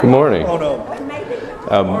Good morning. Oh, no.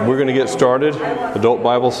 We're going to get started, Adult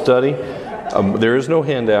Bible Study. There is no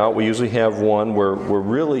handout. We usually have one where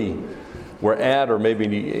we're at or maybe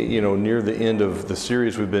near the end of the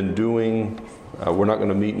series we've been doing. We're not going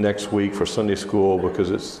to meet next week for Sunday school because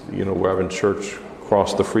it's, we're having church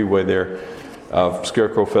across the freeway there,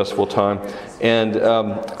 Scarecrow Festival time. And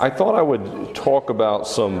I thought I would talk about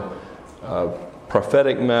some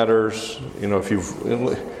prophetic matters. If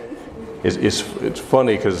you've... It's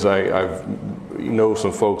funny because I know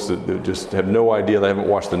some folks that just have no idea. They haven't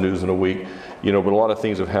watched the news in a week, but a lot of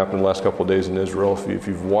things have happened the last couple of days in Israel if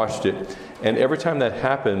you've watched it. And every time that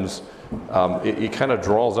happens, it kind of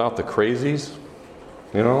draws out the crazies,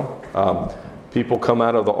 People come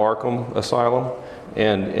out of the Arkham Asylum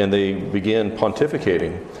and they begin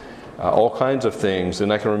pontificating. All kinds of things.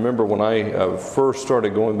 And I can remember when I first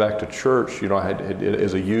started going back to church, I had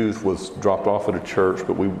as a youth was dropped off at a church,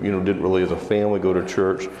 but we didn't really as a family go to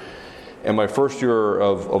church. And my first year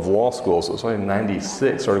of law school, so it was like in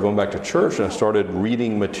 96, started going back to church and I started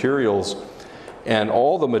reading materials. And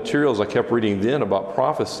all the materials I kept reading then about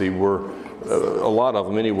prophecy were, a lot of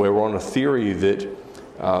them anyway, were on a theory that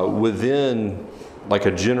within like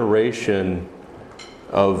a generation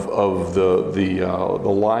of the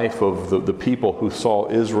life of the people who saw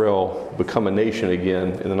Israel become a nation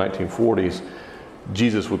again in the 1940s,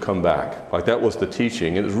 Jesus would come back. Like that was the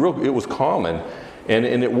teaching. It was common, and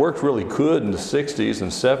it worked really good in the 60s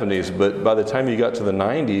and 70s. But by the time you got to the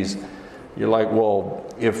 90s, you're like, well,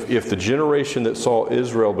 if the generation that saw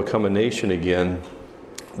Israel become a nation again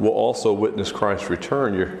will also witness Christ's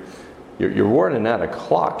return, you're running out of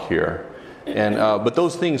clock here. And but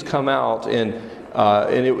those things come out and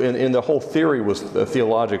the whole theory was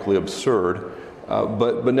theologically absurd,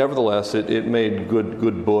 but nevertheless, it made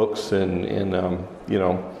good books, and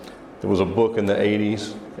there was a book in the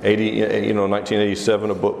 80s, 1987,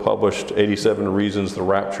 a book published, 87 Reasons the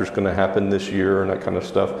Rapture's going to happen this year, and that kind of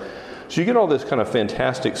stuff. So you get all this kind of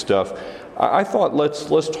fantastic stuff. I thought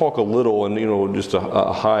let's talk a little, and just a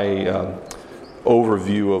high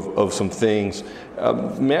overview of some things.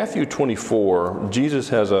 Matthew 24, Jesus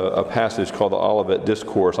has a passage called the Olivet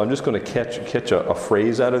Discourse. I'm just going to catch a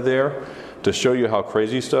phrase out of there to show you how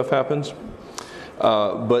crazy stuff happens.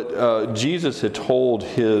 But Jesus had told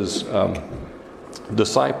his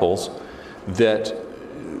disciples that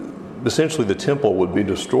essentially the temple would be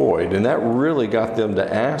destroyed, and that really got them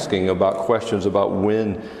to asking about questions about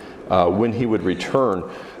when he would return.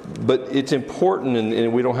 But it's important,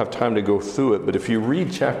 and we don't have time to go through it, but if you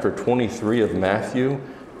read chapter 23 of Matthew,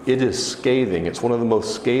 it is scathing. It's one of the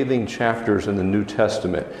most scathing chapters in the New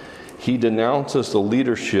Testament. He denounces the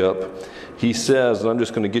leadership. He says, and I'm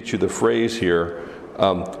just going to get you the phrase here,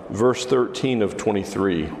 verse 13 of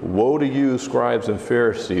 23, "Woe to you, scribes and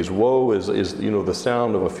Pharisees." Woe is the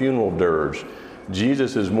sound of a funeral dirge.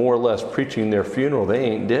 Jesus is more or less preaching their funeral. They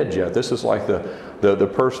ain't dead yet. This is like the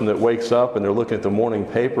person that wakes up and they're looking at the morning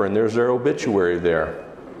paper and there's their obituary there.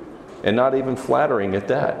 And not even flattering at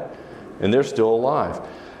that. And they're still alive.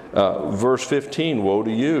 Verse 15, woe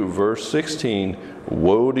to you. Verse 16,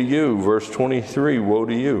 woe to you. Verse 23, woe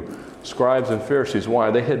to you. Scribes and Pharisees.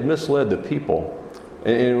 Why? They had misled the people.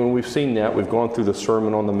 And when we've seen that, we've gone through the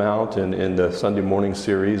Sermon on the Mount and the Sunday morning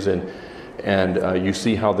series, and you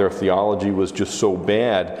see how their theology was just so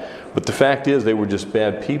bad. But the fact is, they were just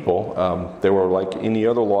bad people. They were like any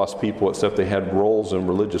other lost people, except they had roles in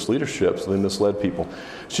religious leadership, so they misled people.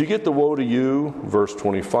 So you get the woe to you, verse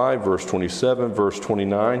 25, verse 27, verse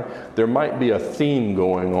 29. There might be a theme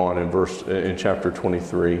going on in chapter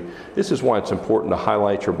 23. This is why it's important to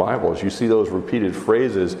highlight your Bible. As you see those repeated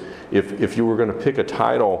phrases, if you were going to pick a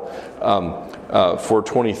title for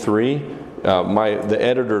 23, the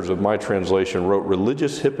editors of my translation wrote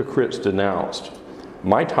 "Religious Hypocrites Denounced."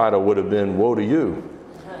 My title would have been "Woe to You,"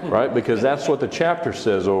 right? Because that's what the chapter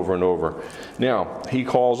says over and over. Now, he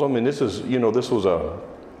calls them, and this is,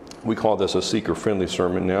 we call this a seeker-friendly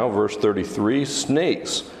sermon now. Verse 33,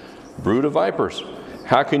 "Snakes, brood of vipers,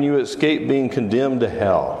 how can you escape being condemned to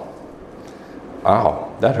hell?"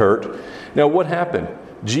 Wow, that hurt. Now, what happened?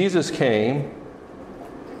 Jesus came,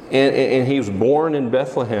 and he was born in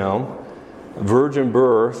Bethlehem, virgin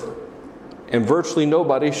birth, and virtually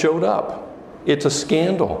nobody showed up. It's a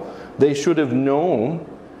scandal. They should have known.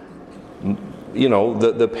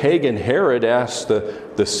 The pagan Herod asked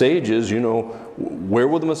the sages, where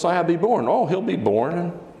will the Messiah be born? Oh, he'll be born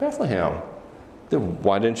in Bethlehem. Then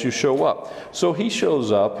why didn't you show up? So he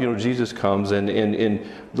shows up, Jesus comes, and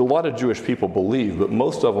a lot of Jewish people believe, but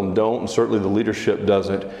most of them don't, and certainly the leadership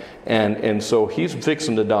doesn't. And so he's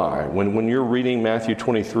fixing to die. When you're reading Matthew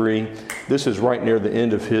 23, this is right near the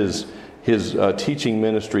end of his his teaching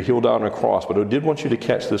ministry, he'll die on a cross. But I did want you to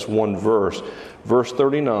catch this one verse. Verse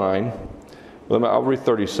 39, I'll read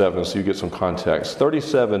 37 so you get some context.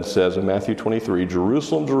 37 says in Matthew 23,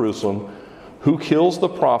 Jerusalem, Jerusalem, who kills the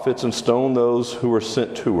prophets and stone those who are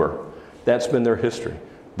sent to her. That's been their history.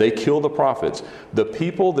 They kill the prophets. The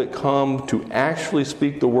people that come to actually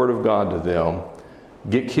speak the word of God to them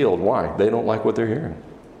get killed. Why? They don't like what they're hearing.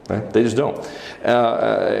 Right? They just don't.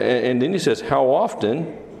 And then he says, how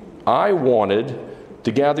often I wanted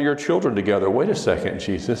to gather your children together. Wait a second,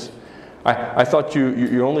 Jesus. I thought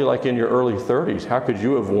you're only like in your early 30s. How could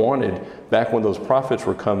you have wanted, back when those prophets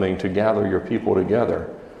were coming, to gather your people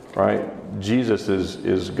together? Right? Jesus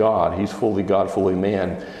is God. He's fully God, fully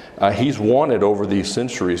man. He's wanted over these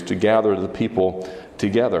centuries to gather the people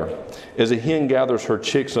together. As a hen gathers her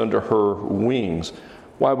chicks under her wings,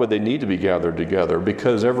 why would they need to be gathered together?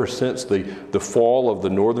 Because ever since the fall of the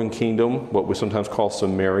northern kingdom, what we sometimes call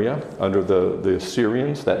Samaria, under the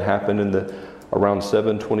Assyrians, that happened in around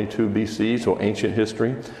 722 BC, so ancient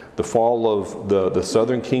history. The fall of the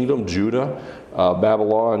southern kingdom, Judah,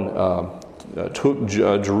 Babylon took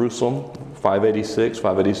Jerusalem, 586,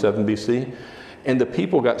 587 BC, and the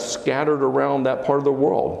people got scattered around that part of the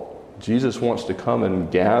world. Jesus wants to come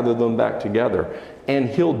and gather them back together, and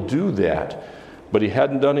he'll do that. But he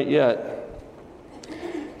hadn't done it yet.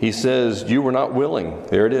 He says, you were not willing.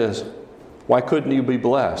 There it is. Why couldn't you be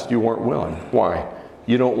blessed? You weren't willing. Why?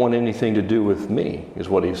 You don't want anything to do with me, is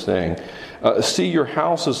what he's saying. See, your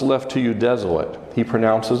house is left to you desolate. He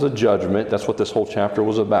pronounces a judgment. That's what this whole chapter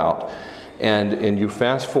was about. And you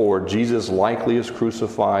fast forward, Jesus likely is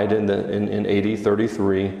crucified in AD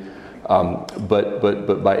 33.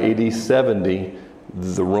 But by AD 70,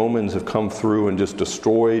 the Romans have come through and just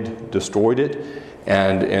destroyed it,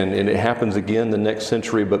 and it happens again the next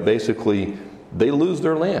century, but basically they lose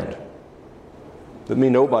their land. That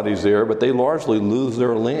means nobody's there, but they largely lose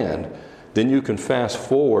their land. Then you can fast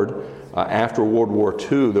forward, after World War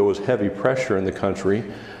II, there was heavy pressure in the country,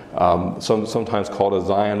 sometimes called a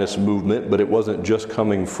Zionist movement, but it wasn't just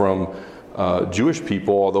coming from Jewish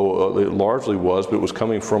people, although it largely was, but it was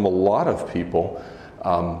coming from a lot of people.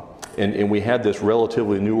 And we had this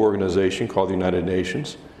relatively new organization called the United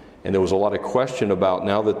Nations, and there was a lot of question about,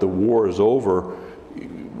 now that the war is over,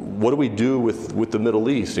 what do we do with the Middle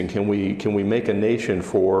East, and can we make a nation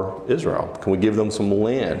for Israel? Can we give them some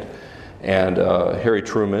land? And Harry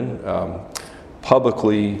Truman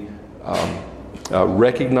publicly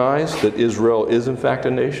recognized that Israel is in fact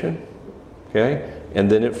a nation. Okay, and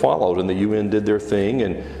then it followed, and the UN did their thing,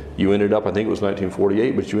 and you ended up, I think it was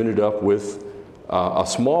 1948, but you ended up with a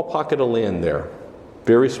small pocket of land there,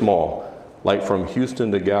 very small, like from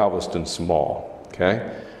Houston to Galveston small,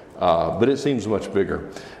 okay? But it seems much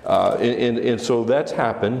bigger. And so that's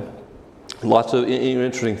happened, lots of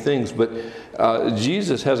interesting things, but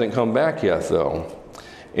Jesus hasn't come back yet, though.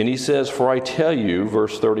 And he says, for I tell you,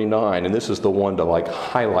 verse 39, and this is the one to like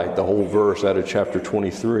highlight the whole verse out of chapter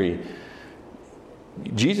 23.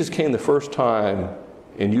 Jesus came the first time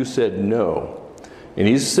and you said no. And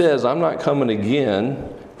he says, I'm not coming again,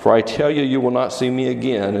 for I tell you, you will not see me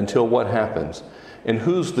again until what happens? And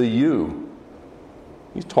who's the you?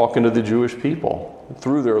 He's talking to the Jewish people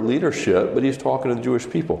through their leadership, but he's talking to the Jewish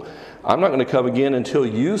people. I'm not going to come again until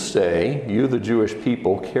you say, you the Jewish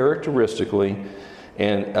people, characteristically,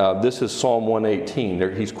 and this is Psalm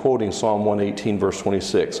 118. He's quoting Psalm 118, verse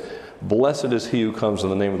 26. Blessed is he who comes in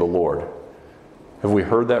the name of the Lord. Have we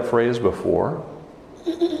heard that phrase before?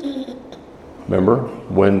 Remember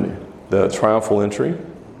when the triumphal entry?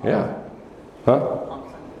 Yeah. Huh?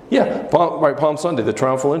 Yeah, Palm Sunday, the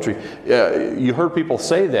triumphal entry. You heard people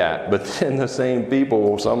say that, but then the same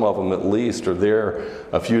people, some of them at least, are there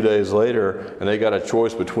a few days later, and they got a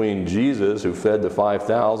choice between Jesus, who fed the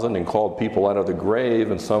 5,000 and called people out of the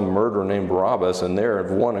grave, and some murderer named Barabbas, and they're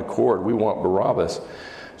of one accord, we want Barabbas.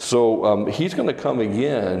 So he's going to come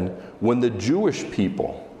again when the Jewish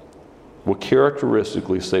people will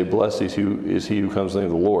characteristically say, blessed is he who comes in the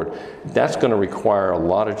name of the Lord. That's going to require a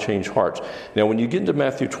lot of changed hearts. Now, when you get into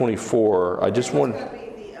Matthew 24, I just want... What's going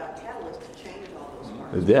to be the catalyst to change all those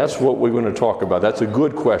hearts? That's what we're going to talk about. That's a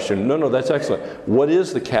good question. No, that's excellent. What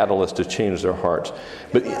is the catalyst to change their hearts?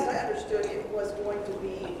 But as I understood, it was going to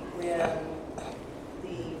be when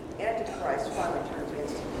the Antichrist finally turns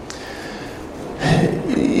against him.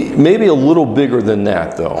 Maybe a little bigger than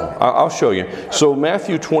that, though. I'll show you. So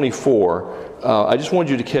Matthew 24, I just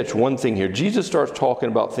wanted you to catch one thing here. Jesus starts talking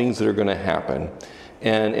about things that are going to happen.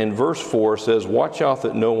 And verse 4 says, watch out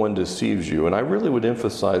that no one deceives you. And I really would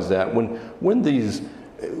emphasize that. When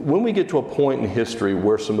we get to a point in history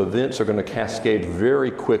where some events are going to cascade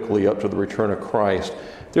very quickly up to the return of Christ,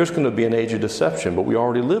 There's going to be an age of deception, but we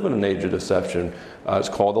already live in an age of deception. It's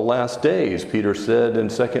called the last days. Peter said in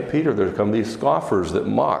 2 Peter, there's come these scoffers that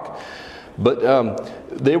mock. But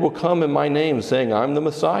they will come in my name saying, I'm the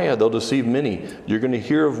Messiah. They'll deceive many. You're going to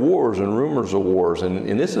hear of wars and rumors of wars.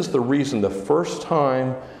 And this is the reason the first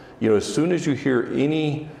time, as soon as you hear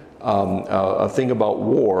any thing about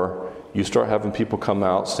war, you start having people come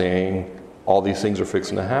out saying all these things are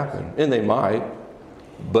fixing to happen. And they might.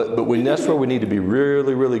 But that's where we need to be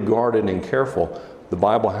really, really guarded and careful. The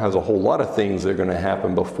Bible has a whole lot of things that are going to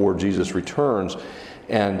happen before Jesus returns.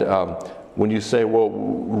 And when you say, well,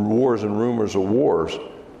 wars and rumors of wars,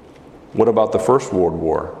 what about the First World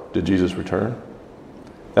War? Did Jesus return?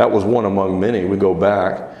 That was one among many. We go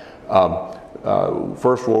back.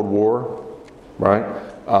 First World War, right,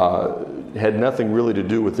 had nothing really to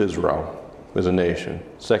do with Israel as a nation.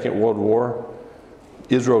 Second World War,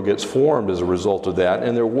 Israel gets formed as a result of that,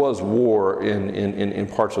 and there was war in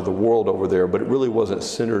parts of the world over there, but it really wasn't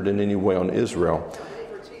centered in any way on Israel. They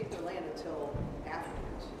never received the land until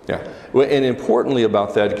afterwards. Yeah, well, and importantly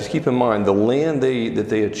about that, because keep in mind, the land that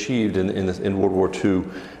they achieved in World War II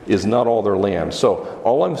is not all their land. So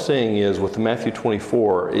all I'm saying is, with Matthew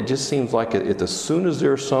 24, it just seems like as soon as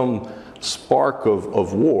there's some spark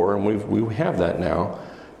of war, and we have that now,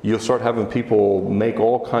 you'll start having people make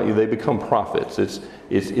all kinds. They become prophets. It's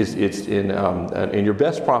in and your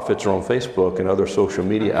best prophets are on Facebook and other social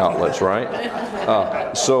media outlets,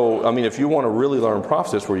 right? So I mean, if you want to really learn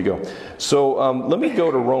prophecy, that's where you go. So let me go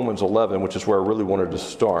to Romans 11, which is where I really wanted to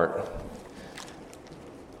start.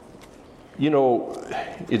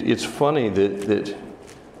 It's funny that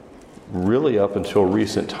really up until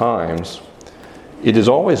recent times, it has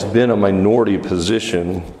always been a minority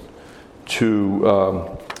position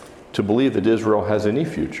to believe that Israel has any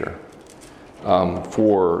future.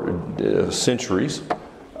 For centuries,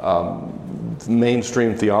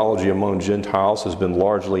 mainstream theology among Gentiles has been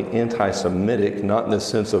largely anti-Semitic, not in the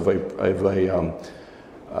sense of let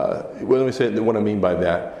me say what I mean by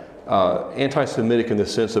that. Anti-Semitic in the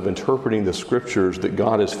sense of interpreting the scriptures that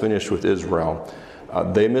God has finished with Israel.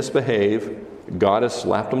 They misbehave, God has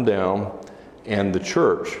slapped them down, and the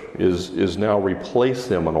church is now replaced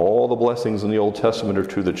them, and all the blessings in the Old Testament are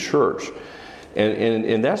to the church.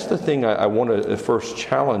 And that's the thing I want to first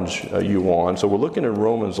challenge you on. So we're looking at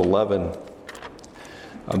Romans 11.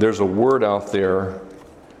 There's a word out there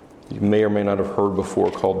you may or may not have heard before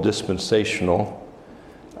called dispensational.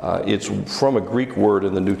 It's from a Greek word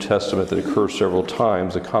in the New Testament that occurs several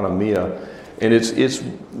times, economia. And this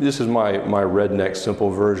is my redneck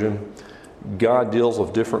simple version. God deals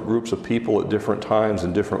with different groups of people at different times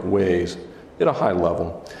in different ways at a high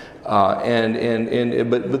level.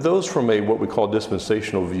 But those from what we call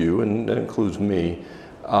dispensational view, and that includes me,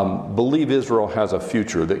 believe Israel has a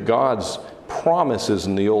future, that God's promises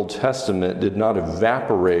in the Old Testament did not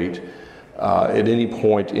evaporate at any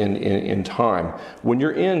point in time. When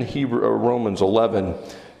you're in Romans 11,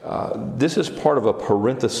 this is part of a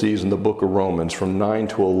parenthesis in the book of Romans from 9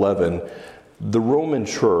 to 11. The Roman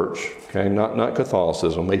church, okay, not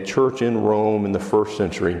Catholicism, a church in Rome in the first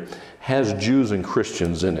century, has Jews and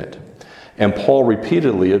Christians in it. And Paul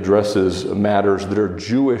repeatedly addresses matters that are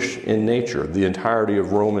Jewish in nature. The entirety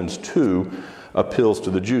of Romans 2 appeals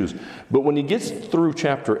to the Jews. But when he gets through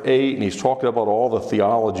chapter 8 and he's talking about all the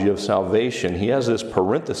theology of salvation, he has this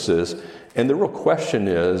parenthesis, and the real question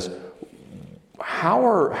is,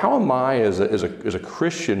 how am I as a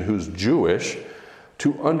Christian who's Jewish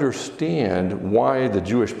to understand why the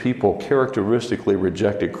Jewish people characteristically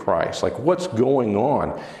rejected Christ? Like, what's going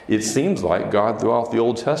on? It seems like God throughout the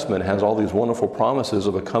Old Testament has all these wonderful promises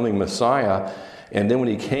of a coming Messiah, and then when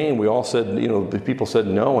he came, we all said, the people said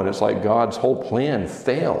no, and it's like God's whole plan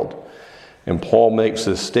failed. And Paul makes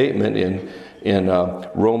this statement in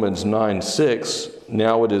Romans 9:6,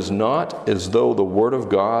 now it is not as though the word of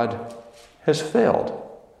God has failed.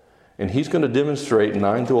 And he's going to demonstrate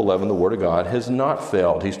 9 to 11, the Word of God has not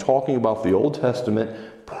failed. He's talking about the Old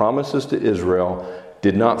Testament promises to Israel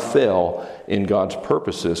did not fail in God's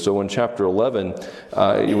purposes. So in chapter 11,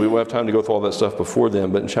 we will have time to go through all that stuff before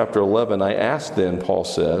then, but in chapter 11, I asked then, Paul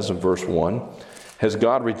says in verse 1, has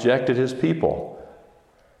God rejected his people?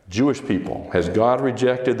 Jewish people. Has God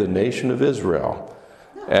rejected the nation of Israel?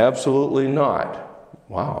 Absolutely not.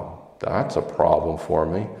 Wow, that's a problem for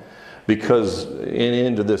me. Because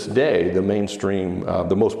into this day, the mainstream,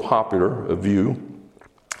 the most popular view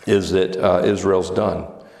is that Israel's done.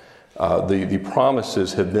 The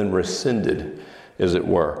promises have been rescinded, as it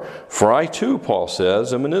were. For I too, Paul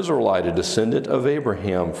says, am an Israelite, a descendant of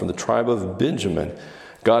Abraham from the tribe of Benjamin.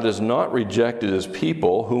 God has not rejected his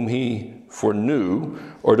people whom he for new,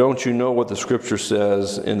 or don't you know what the scripture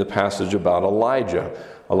says in the passage about Elijah?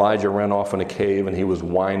 Elijah ran off in a cave and he was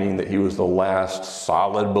whining that he was the last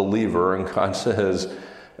solid believer, and God says,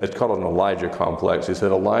 it's called an Elijah complex. He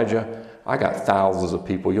said, Elijah, I got thousands of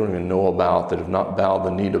people you don't even know about that have not bowed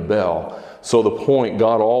the knee to Baal. So the point,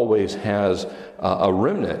 God always has a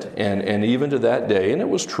remnant, and even to that day, and it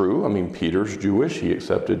was true. I mean, Peter's Jewish, he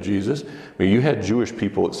accepted Jesus. I mean, you had Jewish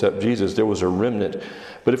people accept Jesus. There was a remnant.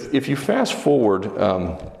 But if you fast forward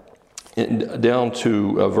down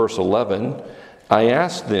to verse 11, I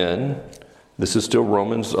asked then, this is still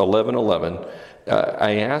Romans 11:11,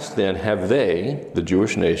 I asked then, have they, the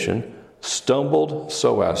Jewish nation, stumbled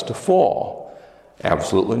so as to fall?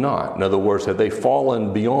 Absolutely not. In other words, have they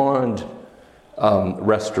fallen beyond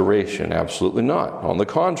restoration? Absolutely not. On the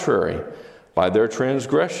contrary, by their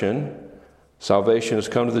transgression, salvation has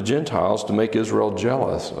come to the Gentiles to make Israel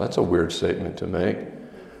jealous. That's a weird statement to make.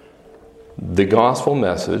 The gospel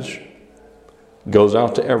message goes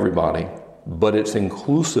out to everybody, but it's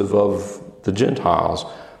inclusive of the Gentiles.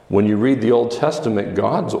 When you read the Old Testament,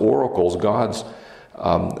 God's oracles, God's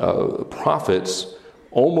prophets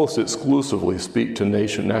almost exclusively speak to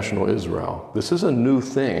national Israel. This is a new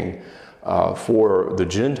thing for the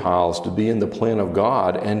Gentiles to be in the plan of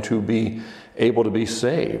God and to be able to be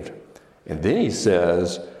saved. And then he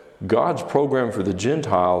says, God's program for the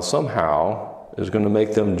Gentiles somehow is going to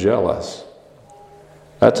make them jealous.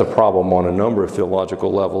 That's a problem on a number of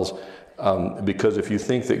theological levels, because if you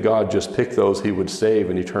think that God just picked those he would save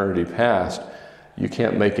in eternity past, you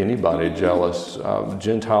can't make anybody jealous.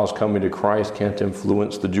 Gentiles coming to Christ can't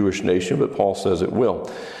influence the Jewish nation, but Paul says it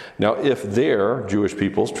will. Now, if their, Jewish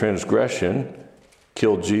people's, transgression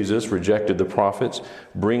killed Jesus, rejected the prophets,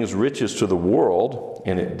 brings riches to the world,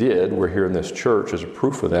 and it did, we're here in this church as a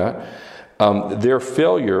proof of that, their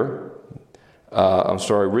failure,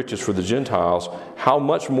 riches for the Gentiles, how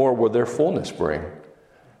much more will their fullness bring?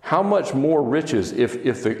 How much more riches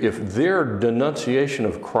if their denunciation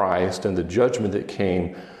of Christ and the judgment that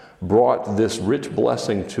came brought this rich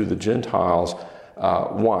blessing to the Gentiles?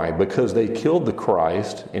 Why? Because they killed the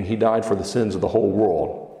Christ and he died for the sins of the whole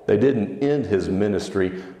world. They didn't end his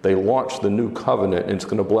ministry. They launched the new covenant, and it's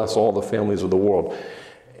going to bless all the families of the world.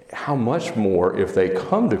 How much more, if they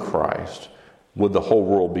come to Christ, would the whole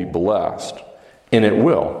world be blessed? And it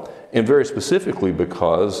will. And very specifically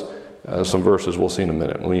because some verses we'll see in a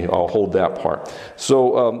minute. I'll hold that part.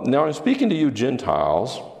 So now I'm speaking to you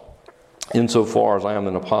Gentiles. Insofar as I am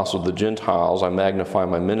an apostle of the Gentiles, I magnify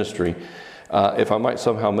my ministry. If I might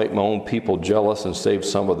somehow make my own people jealous and save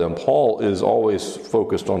some of them. Paul is always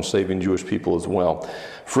focused on saving Jewish people as well.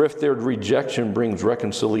 For if their rejection brings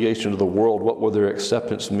reconciliation to the world, what will their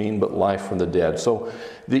acceptance mean but life from the dead? So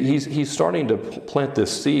he's starting to plant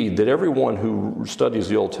this seed that everyone who studies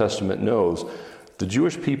the Old Testament knows. The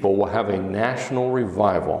Jewish people will have a national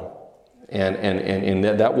revival, and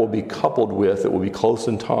that will be coupled with, it will be close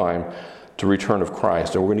in time, to return of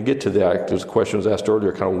Christ. And we're going to get to that. This question was asked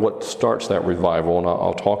earlier, kind of what starts that revival, and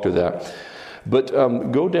I'll talk to that. But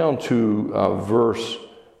go down to verse,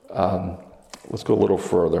 let's go a little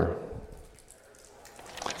further.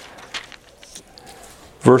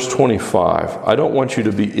 Verse 25. I don't want you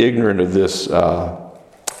to be ignorant of this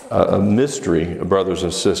a mystery, brothers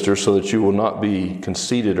and sisters, so that you will not be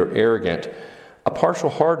conceited or arrogant. A partial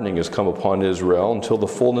hardening has come upon Israel until the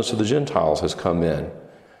fullness of the Gentiles has come in.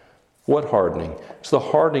 What hardening? It's the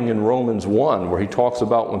hardening in Romans 1, where he talks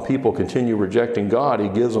about when people continue rejecting God, he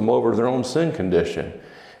gives them over to their own sin condition.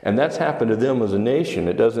 And that's happened to them as a nation.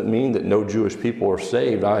 It doesn't mean that no Jewish people are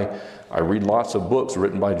saved. I read lots of books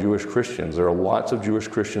written by Jewish Christians. There are lots of Jewish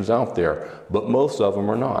Christians out there, but most of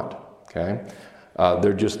them are not. Okay?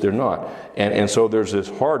 They're not. And so there's this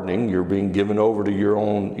hardening. You're being given over to your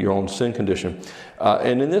own sin condition.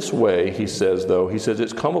 And in this way, he says,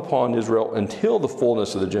 it's come upon Israel until the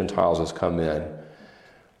fullness of the Gentiles has come in.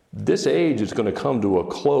 This age is going to come to a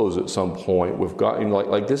close at some point with God.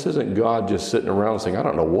 Like this isn't God just sitting around saying, I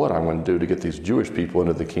don't know what I'm going to do to get these Jewish people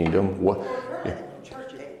into the kingdom.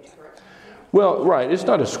 Church age, correct? Well, right. It's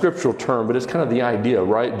not a scriptural term, but it's kind of the idea,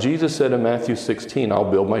 right? Jesus said in Matthew 16,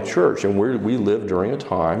 I'll build my church. And we live during a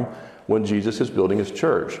time when Jesus is building his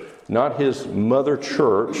church. Not his mother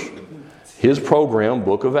church. His program,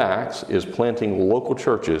 Book of Acts, is planting local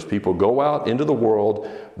churches. People go out into the world,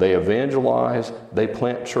 they evangelize, they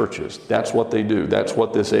plant churches. That's what they do. That's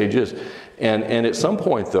what this age is. And at some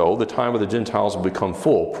point, though, the time of the Gentiles will become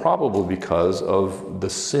full, probably because of the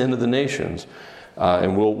sin of the nations.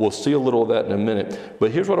 And we'll see a little of that in a minute. But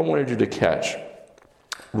here's what I wanted you to catch.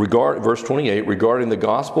 Verse 28, regarding the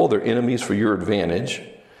gospel, they're enemies for your advantage,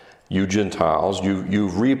 you Gentiles.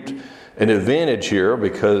 You've reaped an advantage here,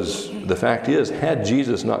 because the fact is, had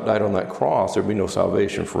Jesus not died on that cross, there'd be no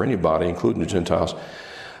salvation for anybody, including the Gentiles.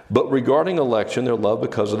 But regarding election, they're loved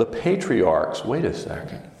because of the patriarchs. Wait a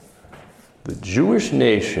second. The Jewish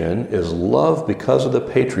nation is loved because of the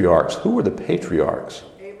patriarchs. Who were the patriarchs?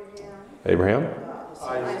 Abraham?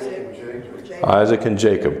 Isaac and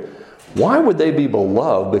Jacob. Why would they be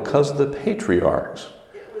beloved because of the patriarchs?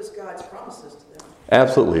 It was God's promises to them.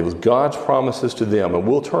 Absolutely. It was God's promises to them. And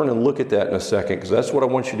we'll turn and look at that in a second, because that's what I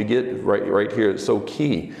want you to get right here. It's so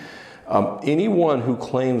key. Anyone who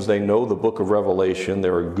claims they know the book of Revelation,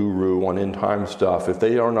 they're a guru on end time stuff, if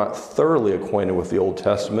they are not thoroughly acquainted with the Old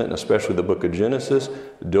Testament, and especially the book of Genesis,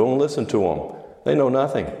 don't listen to them. They know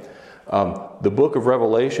nothing. The book of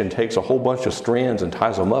Revelation takes a whole bunch of strands and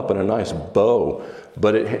ties them up in a nice bow.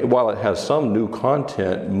 But while it has some new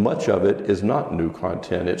content, much of it is not new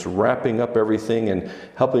content. It's wrapping up everything and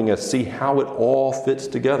helping us see how it all fits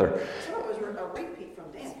together. So it was a repeat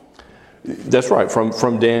from Daniel. That's right,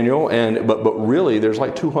 from Daniel, but really there's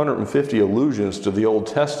like 250 allusions to the Old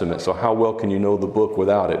Testament, so how well can you know the book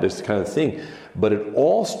without it? It's the kind of thing. But it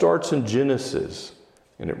all starts in Genesis,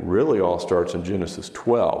 and it really all starts in Genesis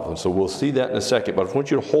 12. And so we'll see that in a second, but I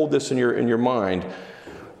want you to hold this in your mind.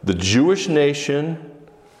 The Jewish nation,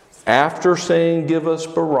 after saying, "Give us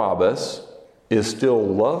Barabbas," is still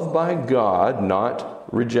loved by God, not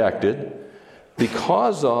rejected,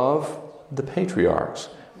 because of the patriarchs.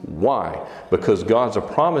 Why? Because God's a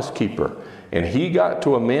promise keeper. And he got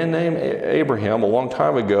to a man named Abraham a long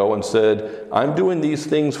time ago and said, "I'm doing these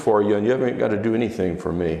things for you, and you haven't got to do anything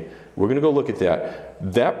for me." We're going to go look at that.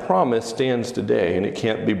 That promise stands today, and it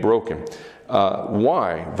can't be broken.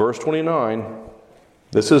 Why? Verse 29.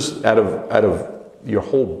 This is out of your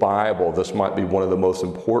whole Bible. This might be one of the most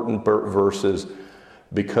important verses,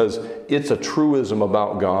 because it's a truism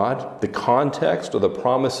about God. The context of the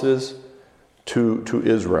promises to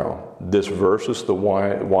Israel. This verse is the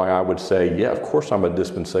why I would say, yeah, of course I'm a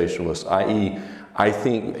dispensationalist, i.e., I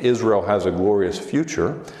think Israel has a glorious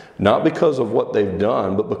future, not because of what they've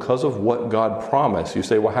done, but because of what God promised. You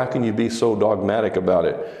say, well, how can you be so dogmatic about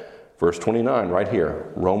it? Verse 29, right here,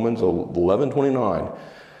 Romans 11:29.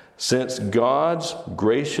 Since God's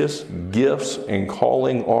gracious gifts and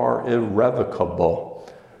calling are irrevocable.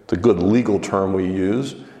 It's a good legal term we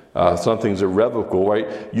use. Something's irrevocable, right?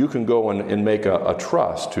 You can go and make a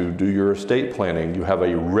trust to do your estate planning. You have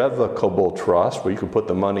a revocable trust where you can put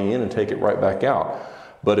the money in and take it right back out.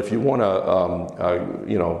 But if you want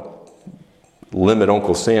to, limit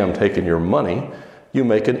Uncle Sam taking your money, you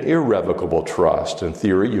make an irrevocable trust. In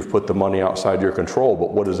theory, you've put the money outside your control,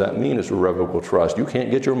 but what does that mean? It's a irrevocable trust. You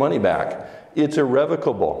can't get your money back. It's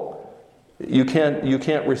irrevocable. You can't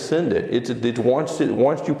rescind it.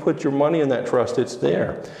 Once you put your money in that trust, it's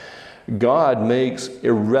there. God makes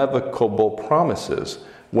irrevocable promises.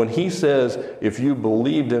 When he says, if you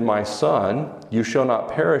believed in my son, you shall not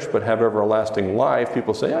perish but have everlasting life,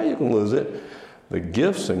 people say, you can lose it. The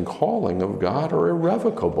gifts and calling of God are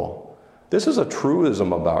irrevocable. This is a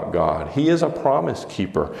truism about God. He is a promise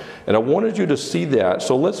keeper. And I wanted you to see that.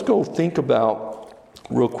 So let's go think about,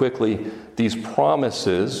 real quickly, these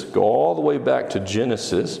promises. Go all the way back to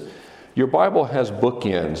Genesis. Your Bible has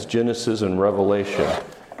bookends, Genesis and Revelation.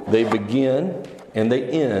 They begin and they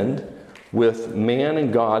end with man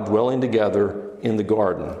and God dwelling together in the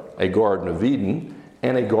garden, a Garden of Eden,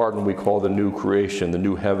 and a garden we call the new creation, the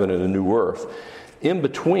new heaven and the new earth. In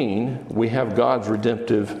between, we have God's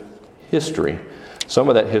redemptive history. Some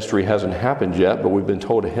of that history hasn't happened yet, but we've been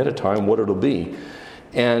told ahead of time what it'll be.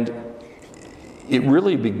 And it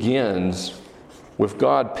really begins with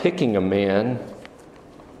God picking a man.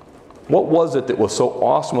 What was it that was so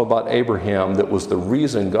awesome about Abraham that was the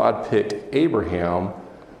reason God picked Abraham,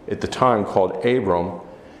 at the time called Abram,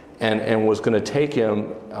 and was going to take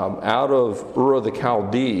him out of Ur of the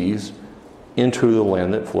Chaldees into the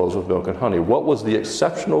land that flows with milk and honey? What was the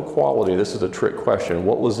exceptional quality? This is a trick question.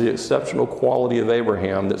 What was the exceptional quality of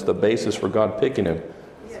Abraham that's the basis for God picking him?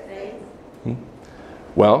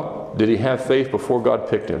 Well, did he have faith before God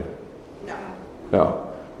picked him?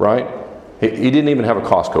 No, right? He didn't even have a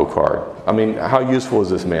Costco card. I mean, how useful is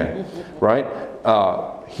this man, right?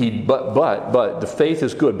 But the faith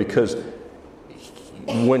is good, because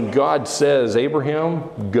when God says,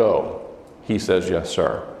 Abraham, go, he says, yes,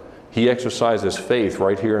 sir. He exercises faith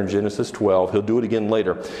right here in Genesis 12. He'll do it again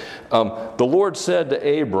later. The Lord said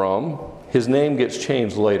to Abram, his name gets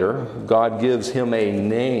changed later. God gives him a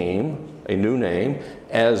name, a new name,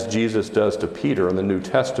 as Jesus does to Peter in the New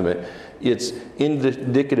Testament. It's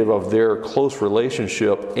indicative of their close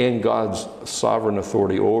relationship and God's sovereign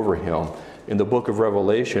authority over him. in the book of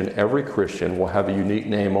Revelation, every Christian will have a unique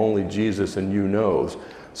name only Jesus and you knows.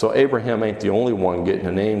 So Abraham ain't the only one getting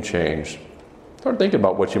a name change. Start thinking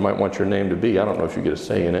about what you might want your name to be. I don't know if you get a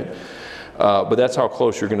say in it. But that's how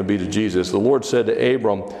close you're going to be to Jesus. The Lord said to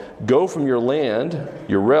Abram, go from your land,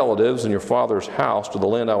 your relatives, and your father's house to the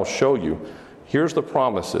land I will show you. Here's the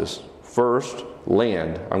promises. First,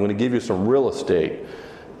 land. I'm going to give you some real estate.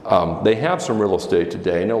 They have some real estate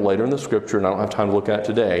today. No, later in the scripture, and I don't have time to look at it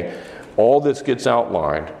today, all this gets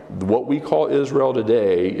outlined. What we call Israel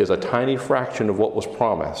today is a tiny fraction of what was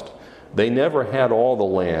promised. They never had all the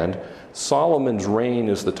land. Solomon's reign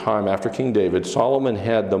is the time after King David. Solomon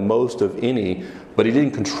had the most of any, but he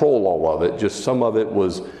didn't control all of it. Just some of it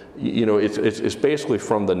was, it's basically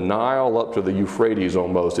from the Nile up to the Euphrates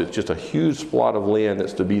almost. It's just a huge splot of land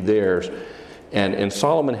that's to be theirs. And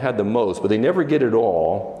Solomon had the most, but they never get it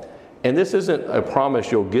all. And this isn't a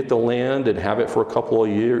promise you'll get the land and have it for a couple of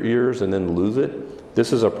years and then lose it.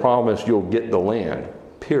 This is a promise you'll get the land,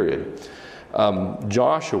 period.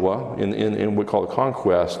 Joshua, in what we call the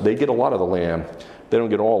conquest, they get a lot of the land. They don't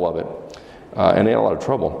get all of it. And they had a lot of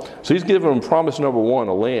trouble. So he's given them promise number one,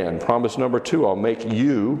 a land. Promise number two, I'll make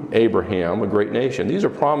you, Abraham, a great nation. These are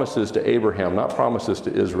promises to Abraham, not promises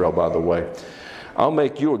to Israel, by the way. I'll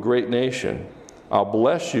make you a great nation. I'll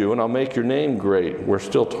bless you and I'll make your name great. We're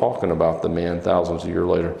still talking about the man thousands of years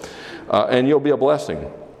later. And you'll be a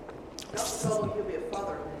blessing.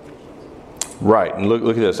 Right, and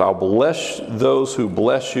look at this. I'll bless those who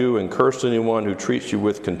bless you and curse anyone who treats you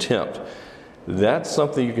with contempt. That's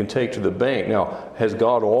something you can take to the bank. Now, has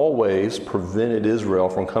God always prevented Israel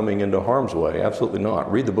from coming into harm's way? Absolutely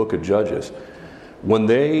not. Read the book of Judges. When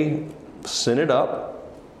they sin it up,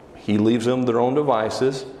 he leaves them their own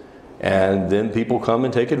devices, and then people come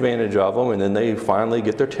and take advantage of them, and then they finally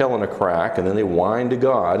get their tail in a crack, and then they whine to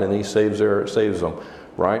God, and he saves them.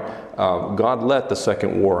 Right? God let the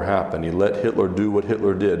second war happen. He let Hitler do what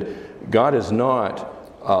Hitler did. God has not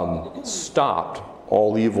stopped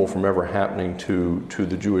all evil from ever happening to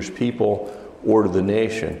the Jewish people or to the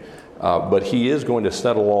nation. But he is going to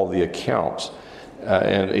settle all the accounts.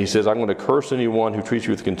 And he says, I'm going to curse anyone who treats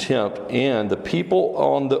you with contempt, and the people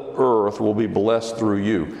on the earth will be blessed through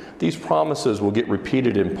you. These promises will get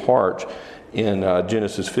repeated in part in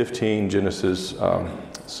Genesis 15, Genesis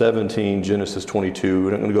 17, Genesis 22.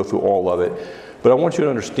 We're not going to go through all of it. But I want you to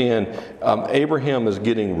understand, Abraham is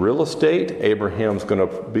getting real estate. Abraham's going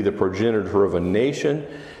to be the progenitor of a nation.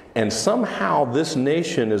 And somehow this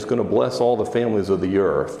nation is going to bless all the families of the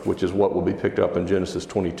earth, which is what will be picked up in Genesis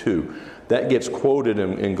 22. That gets quoted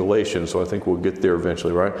in Galatians, so I think we'll get there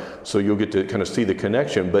eventually, right? So you'll get to kind of see the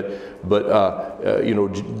connection. But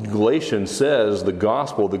Galatians says the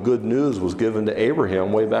gospel, the good news, was given to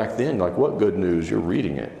Abraham way back then. Like, what good news? You're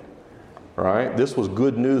reading it, right? This was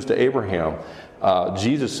good news to Abraham.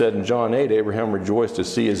 Jesus said in John 8, Abraham rejoiced to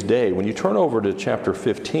see his day. When you turn over to chapter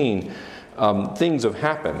 15, things have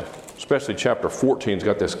happened. Especially chapter 14's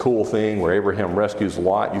got this cool thing where Abraham rescues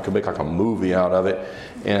Lot. You can make like a movie out of it.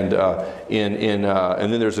 And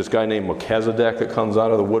then there's this guy named Melchizedek that comes out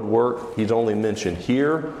of the woodwork. He's only mentioned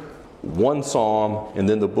here, one psalm, and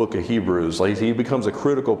then the book of Hebrews. Like, he becomes a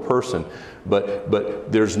critical person.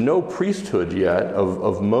 But there's no priesthood yet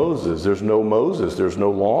of Moses. There's no Moses. There's no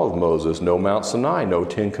law of Moses. No Mount Sinai. No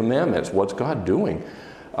Ten Commandments. What's God doing?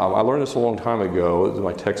 I learned this a long time ago. It was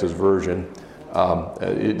my Texas version.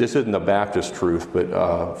 This isn't a Baptist truth,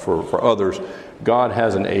 but for others, God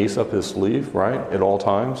has an ace up his sleeve, right, at all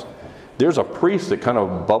times. There's a priest that kind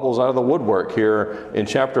of bubbles out of the woodwork here in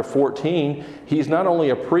chapter 14. He's not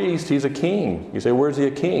only a priest, he's a king. You say, where's he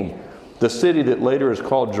a king? The city that later is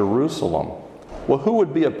called Jerusalem. Well, who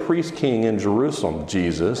would be a priest king in Jerusalem?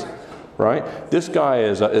 Jesus. Right? This guy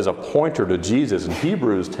is a pointer to Jesus, and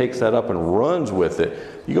Hebrews takes that up and runs with it.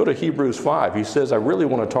 You go to Hebrews 5, he says, I really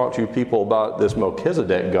want to talk to you people about this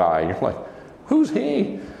Melchizedek guy. And you're like, who's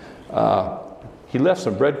he? He left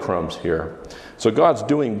some breadcrumbs here. So God's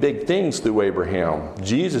doing big things through Abraham.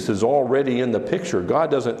 Jesus is already in the picture.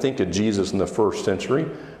 God doesn't think of Jesus in the first century.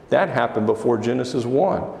 That happened before Genesis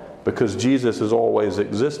 1. Because Jesus has always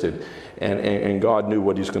existed, and God knew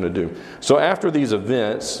what he's going to do. So after these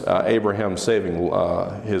events, Abraham saving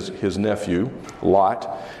his nephew,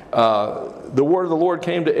 Lot, the word of the Lord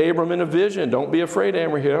came to Abram in a vision. Don't be afraid,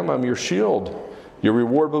 Abraham, I'm your shield. Your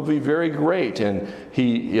reward will be very great. And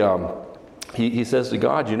he says to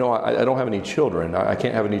God, I don't have any children. I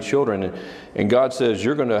can't have any children. And God says,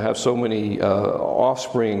 you're going to have so many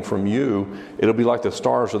offspring from you, it'll be like the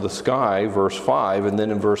stars of the sky, verse 5. And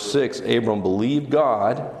then in verse 6, Abram believed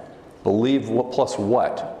God. Believed plus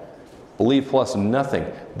what? Believe plus nothing.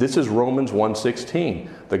 This is Romans 1:16.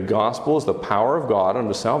 The gospel is the power of God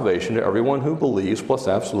unto salvation to everyone who believes plus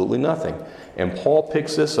absolutely nothing. And Paul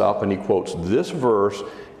picks this up and he quotes this verse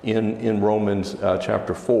in Romans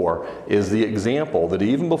chapter 4 is the example that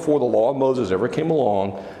even before the law of Moses ever came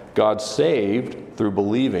along, God saved through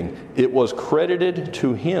believing. It was credited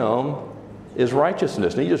to him as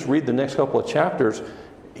righteousness. And you just read the next couple of chapters,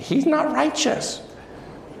 he's not righteous.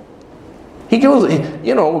 He goes,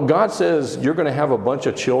 God says you're going to have a bunch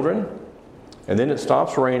of children, and then it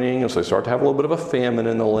stops raining, and so they start to have a little bit of a famine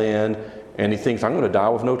in the land, and he thinks, I'm going to die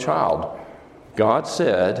with no child. God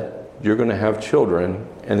said you're going to have children,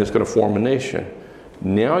 and it's going to form a nation.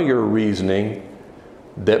 Now you're reasoning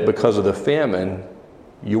that because of the famine,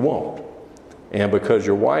 you won't. And because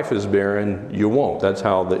your wife is barren, you won't. That's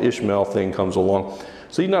how the Ishmael thing comes along.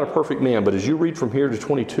 So he's not a perfect man, but as you read from here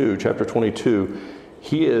to chapter 22,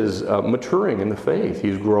 he is maturing in the faith.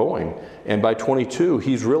 He's growing. And by 22,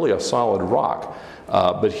 he's really a solid rock.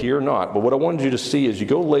 But here not. But what I wanted you to see is you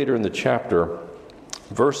go later in the chapter,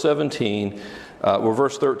 verse 17, or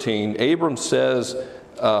verse 13, Abram says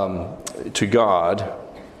to God,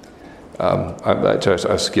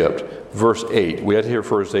 I skipped. Verse 8. We had to hear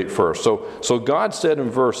verse 8 first. So God said in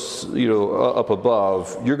verse, up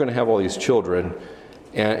above, you're going to have all these children.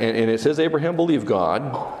 And it says Abraham believed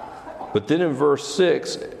God. But then in verse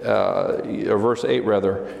 6, or verse 8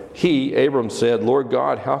 rather, Abram said, Lord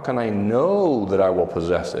God, how can I know that I will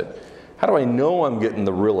possess it? How do I know I'm getting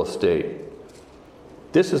the real estate?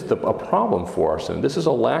 This is a problem for us, and this is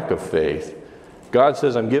a lack of faith. God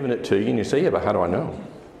says, I'm giving it to you, and you say, yeah, but how do I know?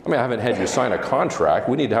 I mean, I haven't had you sign a contract.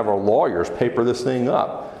 We need to have our lawyers paper this thing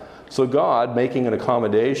up. So God, making an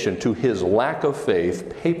accommodation to his lack of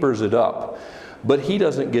faith, papers it up. But he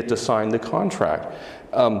doesn't get to sign the contract.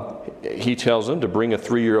 He tells them to bring a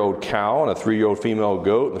 3-year-old cow and a 3-year-old female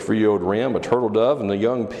goat and a 3-year-old ram, a turtle dove, and a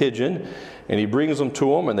young pigeon. And he brings them to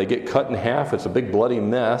them, and they get cut in half. It's a big bloody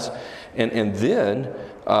mess. And then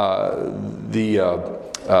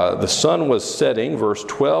the sun was setting, verse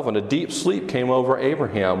 12, and a deep sleep came over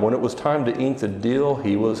Abraham. When it was time to ink the deal,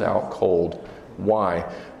 he was out cold. Why?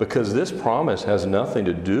 Because this promise has nothing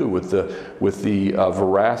to do with the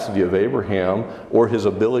veracity of Abraham or his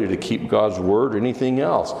ability to keep God's word or anything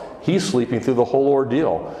else. He's sleeping through the whole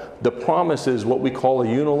ordeal. The promise is what we call a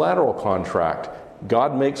unilateral contract.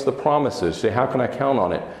 God makes the promises. Say, how can I count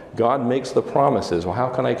on it? God makes the promises. Well, how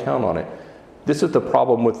can I count on it? This is the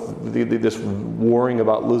problem with this worrying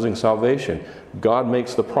about losing salvation. God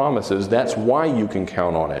makes the promises. That's why you can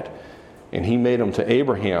count on it. And he made them to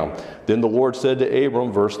Abraham. Then the Lord said to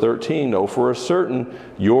Abram, verse 13, know for a certain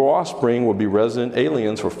your offspring will be resident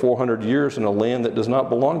aliens for 400 years in a land that does not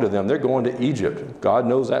belong to them. They're going to Egypt. God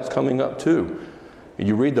knows that's coming up too. And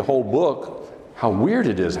you read the whole book, how weird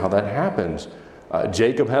it is how that happens.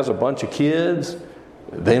 Jacob has a bunch of kids.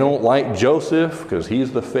 They don't like Joseph because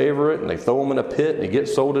he's the favorite, and they throw him in a pit, and he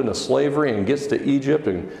gets sold into slavery and gets to Egypt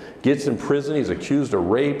and gets in prison. He's accused of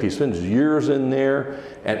rape. He spends years in there,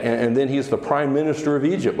 and then he's the prime minister of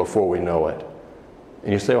Egypt before we know it.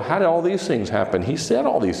 And you say, well, how did all these things happen? He said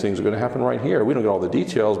all these things are going to happen right here. We don't get all the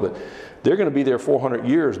details, but they're going to be there 400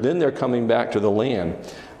 years. Then they're coming back to the land.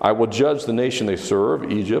 I will judge the nation they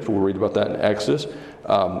serve, Egypt. We'll read about that in Exodus.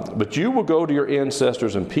 But you will go to your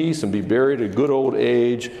ancestors in peace and be buried at good old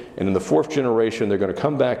age. And in the 4th generation, they're going to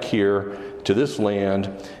come back here to this land.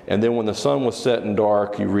 And then when the sun was set and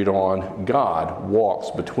dark, you read on, God walks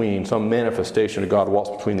between, some manifestation of God walks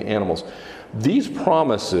between the animals. These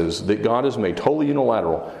promises that God has made, totally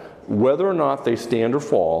unilateral, whether or not they stand or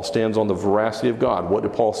fall, stands on the veracity of God. What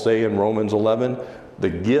did Paul say in Romans 11? The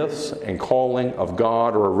gifts and calling of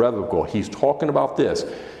God are irrevocable. He's talking about this.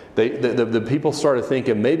 The people started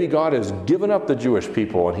thinking, maybe God has given up the Jewish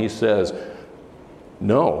people. And he says,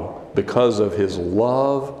 no, because of his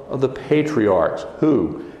love of the patriarchs.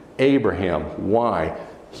 Who? Abraham. Why?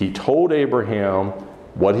 He told Abraham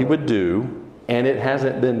what he would do, and it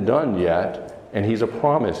hasn't been done yet, and he's a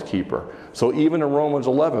promise keeper. So even in Romans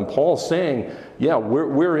 11, Paul's saying, yeah,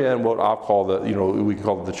 we're in what I'll call we can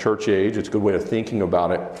call it the church age. It's a good way of thinking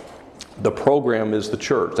about it. The program is the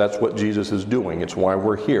church. That's what Jesus is doing. It's why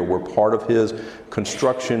we're here. We're part of his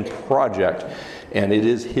construction project, and it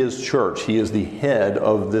is his church. He is the head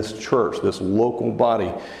of this church, this local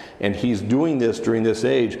body, and he's doing this during this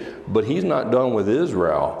age, but he's not done with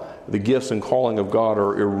Israel. The gifts and calling of God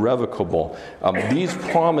are irrevocable. These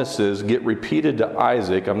promises get repeated to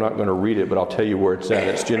Isaac. I'm not going to read it, but I'll tell you where it's at.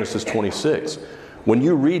 It's Genesis 26. When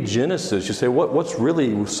you read Genesis, you say, what's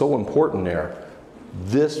really so important there?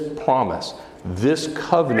 This promise, this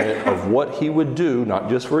covenant of what he would do, not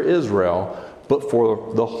just for Israel, but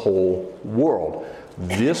for the whole world.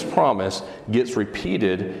 This promise gets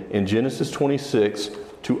repeated in Genesis 26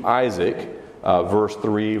 to Isaac, verse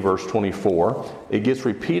 3, verse 24. It gets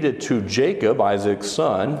repeated to Jacob, Isaac's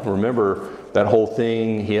son. Remember that whole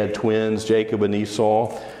thing, he had twins, Jacob and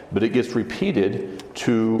Esau. But it gets repeated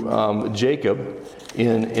to Jacob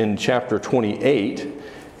in chapter 28.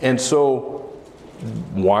 And so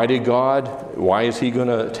why is he going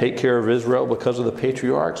to take care of Israel? Because of the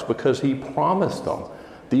patriarchs? Because he promised them.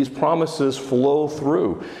 These promises flow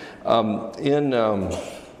through. I'm going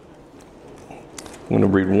to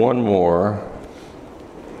read one more.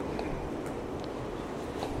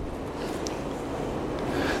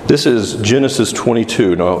 This is Genesis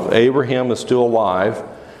 22. Now, Abraham is still alive.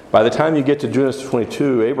 By the time you get to Genesis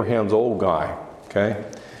 22, Abraham's an old guy. Okay?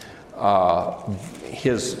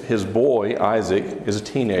 His boy, Isaac, is a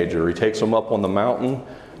teenager. He takes him up on the mountain.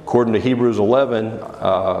 According to Hebrews 11,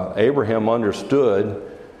 Abraham understood,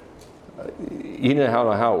 he didn't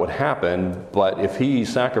know how it would happen, but if he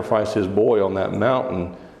sacrificed his boy on that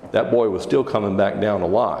mountain, that boy was still coming back down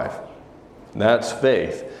alive. That's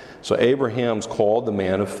faith. So Abraham's called the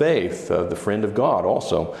man of faith, the friend of God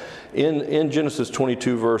also. In Genesis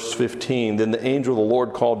 22, verse 15, then the angel of the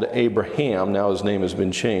Lord called to Abraham, now his name has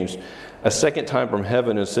been changed, a second time from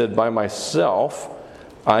heaven and said, by myself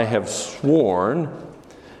I have sworn,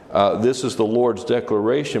 this is the Lord's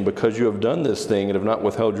declaration, because you have done this thing and have not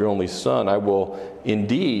withheld your only son, I will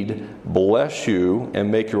indeed bless you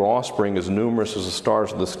and make your offspring as numerous as the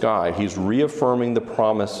stars of the sky. He's reaffirming the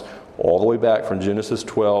promise all the way back from Genesis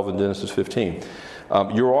 12 and Genesis 15.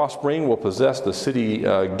 Your offspring will possess the city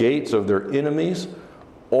gates of their enemies.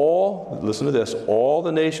 Listen to this, all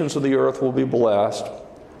the nations of the earth will be blessed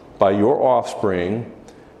by your offspring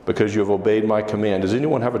because you have obeyed my command. Does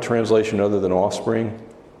anyone have a translation other than offspring?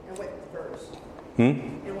 In what verse?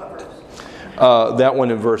 In what verse? That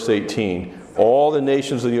one in verse 18. All the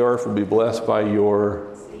nations of the earth will be blessed by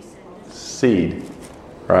your seed.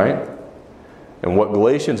 Right? And what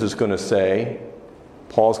Galatians is going to say,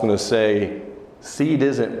 Paul's going to say, seed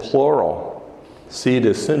isn't plural. Seed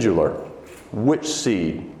is singular. Which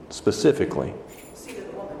seed specifically? Seed of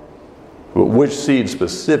the woman. Which seed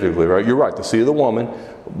specifically, right? You're right, the seed of the woman.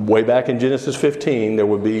 Way back in Genesis 15, there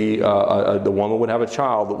would be, the woman would have a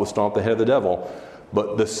child that would stomp the head of the devil.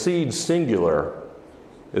 But the seed singular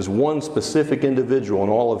is one specific individual in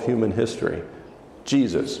all of human history.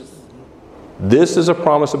 Jesus. This is a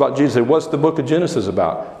promise about Jesus. What's the book of Genesis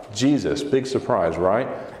about? Jesus. Big surprise, right?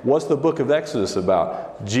 What's the book of Exodus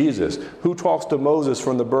about? Jesus. Who talks to Moses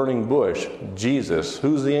from the burning bush? Jesus.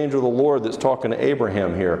 Who's the angel of the Lord that's talking to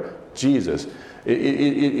Abraham here? Jesus.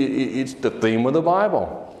 It's the theme of the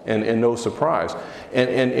Bible, and no surprise.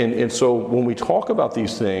 And so when we talk about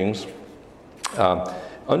these things,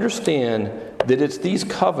 understand that it's these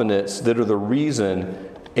covenants that are the reason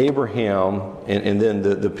Abraham and then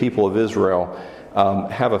the people of Israel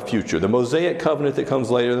have a future. The Mosaic covenant that comes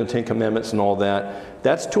later, the Ten Commandments and all that,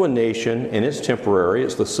 that's to a nation, and it's temporary.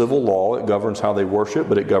 It's the civil law. It governs how they worship,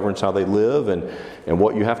 but it governs how they live and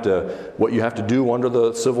what you have to do under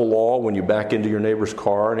the civil law when you back into your neighbor's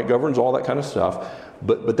car, and it governs all that kind of stuff.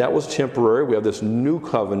 But that was temporary. We have this new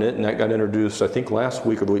covenant, and that got introduced, I think, last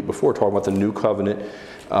week or the week before, talking about the new covenant.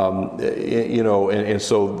 And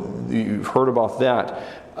so you've heard about that.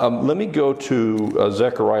 Let me go to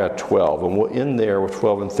Zechariah 12, and we'll end there with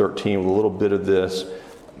 12 and 13 with a little bit of this.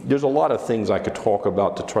 There's a lot of things I could talk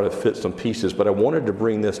about to try to fit some pieces, but I wanted to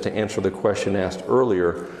bring this to answer the question asked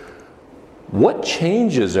earlier. What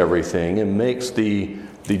changes everything and makes the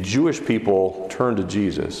Jewish people turn to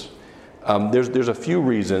Jesus? There's a few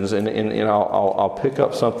reasons, and I'll pick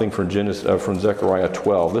up something from Zechariah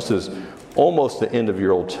 12. This is almost the end of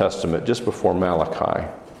your Old Testament, just before Malachi.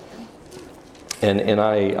 And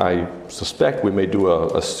I suspect we may do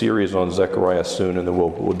a series on Zechariah soon, and then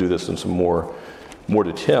we'll do this in some more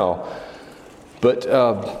detail. But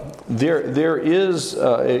there is,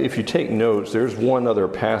 if you take notes, there's one other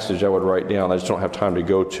passage I would write down. I just don't have time to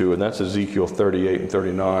go to, and that's Ezekiel 38 and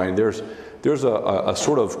 39. There's a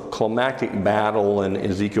sort of climactic battle in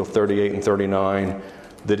Ezekiel 38 and 39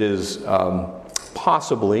 that is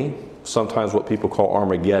possibly sometimes what people call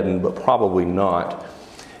Armageddon, but probably not.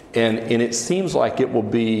 And it seems like it will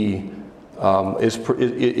be,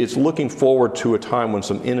 it's looking forward to a time when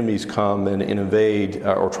some enemies come and invade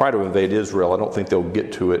or try to invade Israel. I don't think they'll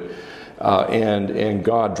get to it. And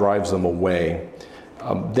God drives them away.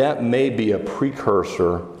 That may be a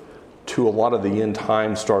precursor to a lot of the end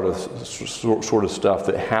time sort of stuff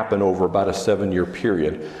that happened over about a 7-year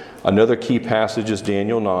period. Another key passage is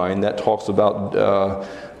Daniel 9. That talks about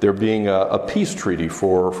there being a peace treaty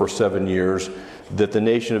for 7 years that the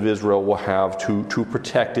nation of Israel will have to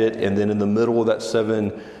protect it. And then in the middle of that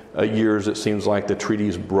 7 years, it seems like the treaty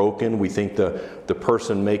is broken. We think the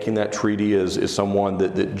person making that treaty is someone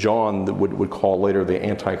that John would call later the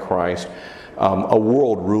Antichrist, a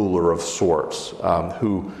world ruler of sorts,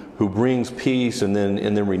 who brings peace and then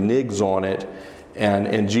reneges on it.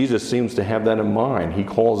 And Jesus seems to have that in mind. He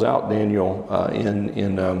calls out Daniel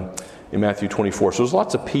in Matthew 24. So there's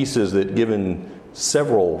lots of pieces that, given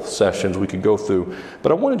several sessions, we could go through.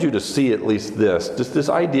 But I wanted you to see at least this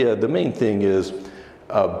idea. The main thing is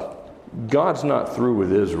God's not through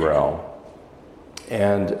with Israel,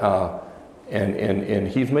 and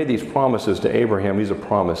He's made these promises to Abraham. He's a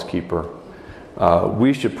promise keeper.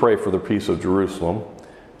 We should pray for the peace of Jerusalem.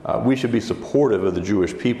 We should be supportive of the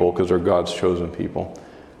Jewish people because they're God's chosen people.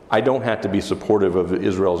 I don't have to be supportive of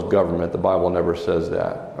Israel's government. The Bible never says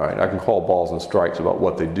that. All right? I can call balls and strikes about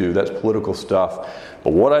what they do. That's political stuff.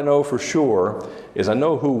 But what I know for sure is I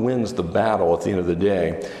know who wins the battle at the end of the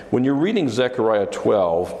day. When you're reading Zechariah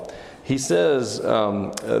 12, he says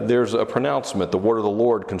there's a pronouncement, the word of the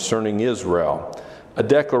Lord concerning Israel. A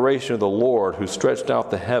declaration of the Lord who stretched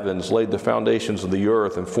out the heavens, laid the foundations of the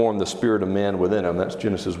earth, and formed the spirit of man within him. That's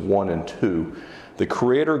Genesis 1 and 2. The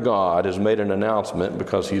Creator God has made an announcement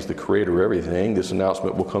because He's the creator of everything. This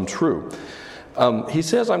announcement will come true. He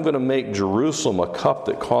says, I'm going to make Jerusalem a cup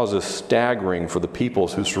that causes staggering for the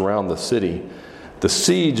peoples who surround the city. The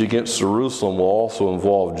siege against Jerusalem will also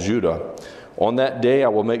involve Judah. On that day I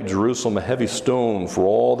will make Jerusalem a heavy stone for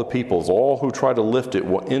all the peoples. All who try to lift it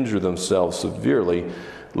will injure themselves severely.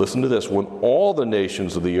 Listen to this. When all the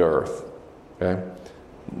nations of the earth, okay,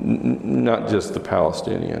 not just the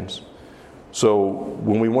Palestinians. So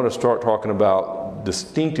when we want to start talking about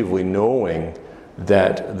distinctively knowing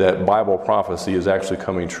that Bible prophecy is actually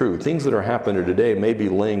coming true, things that are happening today may be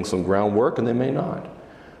laying some groundwork and they may not.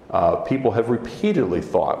 People have repeatedly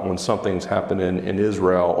thought when something's happened in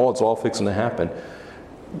Israel, oh, it's all fixing to happen.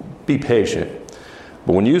 Be patient.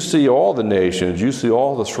 But when you see all the nations, you see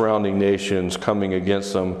all the surrounding nations coming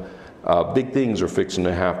against them, big things are fixing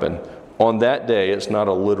to happen. On that day, it's not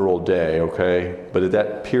a literal day, okay? But at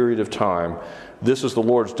that period of time, this is the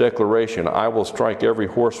Lord's declaration. I will strike every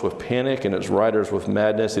horse with panic and its riders with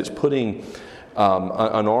madness. It's putting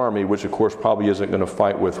an army, which of course probably isn't going to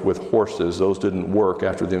fight with horses. Those didn't work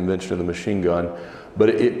after the invention of the machine gun. But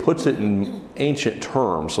it puts it in ancient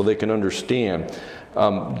terms so they can understand.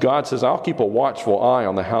 God says, I'll keep a watchful eye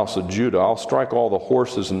on the house of Judah. I'll strike all the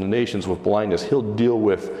horses and the nations with blindness. He'll deal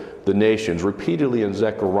with the nations. Repeatedly in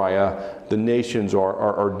Zechariah, the nations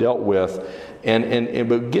are dealt with.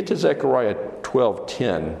 But get to Zechariah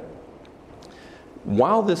 12:10.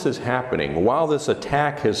 While this is happening, while this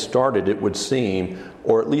attack has started, it would seem,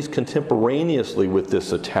 or at least contemporaneously with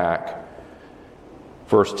this attack,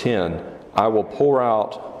 verse 10, I will pour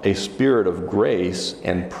out a spirit of grace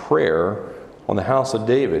and prayer on the house of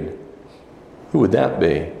David. Who would that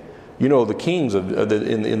be? You know, the kings in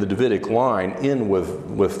the Davidic line end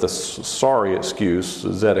with the sorry excuse,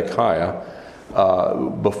 Zedekiah,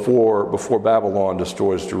 before Babylon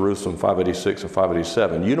destroys Jerusalem, 586 and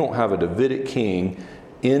 587. You don't have a Davidic king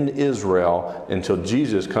in Israel until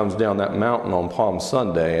Jesus comes down that mountain on Palm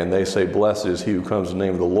Sunday and they say, blessed is he who comes in the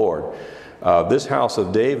name of the Lord. This house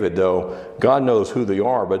of David, though, God knows who they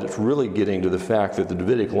are, but it's really getting to the fact that the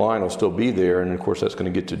Davidic line will still be there, and of course that's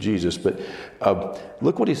going to get to Jesus. But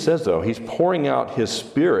look what he says, though. He's pouring out his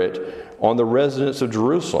spirit on the residents of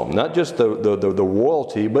Jerusalem, not just the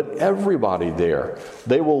royalty, but everybody there.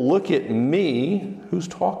 They will look at me, who's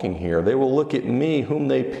talking here? They will look at me whom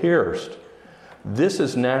they pierced. This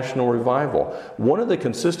is national revival. One of the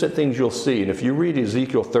consistent things you'll see, and if you read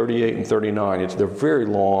Ezekiel 38 and 39, they're very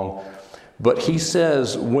long, but he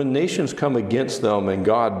says when nations come against them and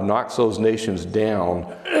God knocks those nations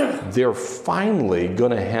down, they're finally going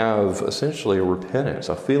to have essentially a repentance,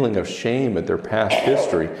 a feeling of shame at their past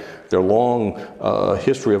history, their long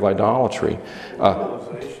history of idolatry.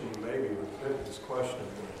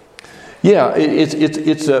 Yeah,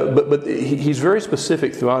 but he's very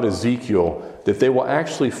specific throughout Ezekiel that they will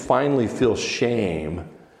actually finally feel shame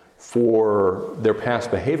for their past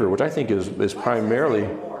behavior, which I think is primarily.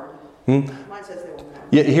 Mine says they will not.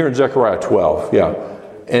 Yeah, here in Zechariah 12, yeah,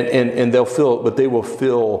 and they'll feel, but they will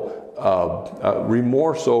feel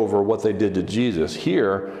remorse over what they did to Jesus.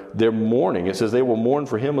 Here, they're mourning. It says they will mourn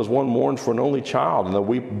for him as one mourns for an only child, and they'll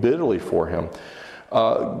weep bitterly for him.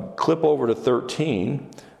 Clip over to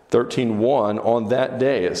 13:1. On that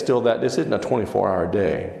day, it's still that. This isn't a 24-hour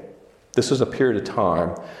day. This is a period of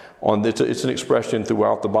time. It's an expression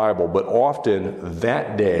throughout the Bible, but often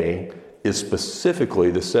that day is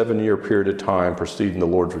specifically the 7-year period of time preceding the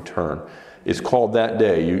Lord's return. It's called that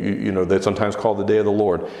day. You know, that's sometimes called the day of the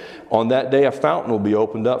Lord. On that day, a fountain will be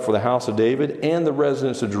opened up for the house of David and the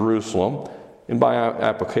residents of Jerusalem, and by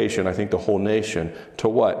application, I think the whole nation, to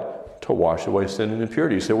what? To wash away sin and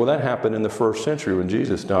impurity. You say, well, that happened in the first century when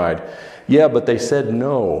Jesus died. Yeah, but they said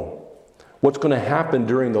no. What's going to happen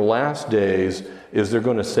during the last days is they're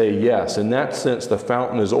going to say yes. In that sense, the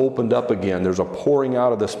fountain is opened up again. There's a pouring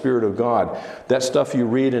out of the Spirit of God. That stuff you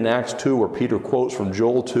read in Acts 2 where Peter quotes from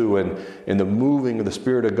Joel 2 and the moving of the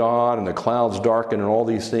Spirit of God and the clouds darken and all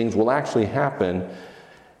these things will actually happen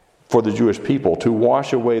for the Jewish people to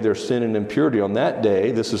wash away their sin and impurity. On that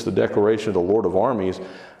day, this is the declaration of the Lord of armies,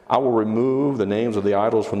 I will remove the names of the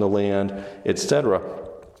idols from the land, etc.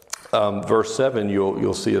 Verse 7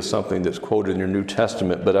 you'll see is something that's quoted in your New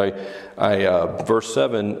Testament, but verse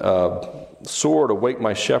 7, sword, awake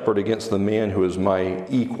my shepherd against the man who is my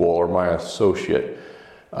equal or my associate.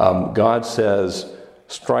 God says,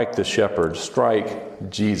 strike the shepherd, strike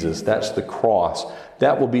Jesus. That's the cross.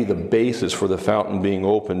 That will be the basis for the fountain being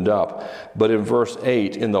opened up. But in verse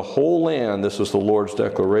 8, in the whole land, this is the Lord's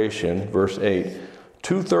declaration, verse 8,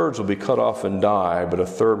 2/3 will be cut off and die, but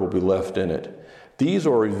 1/3 will be left in it. These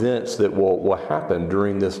are events that will happen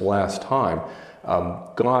during this last time.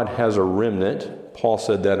 God has a remnant. Paul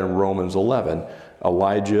said that in Romans 11.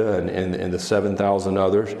 Elijah and the 7,000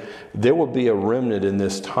 others. There will be a remnant in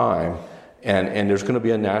this time, and there's going to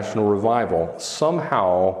be a national revival.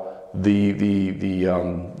 Somehow, the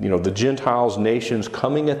Gentiles, nations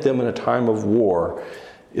coming at them in a time of war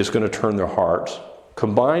is going to turn their hearts,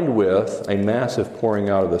 combined with a massive pouring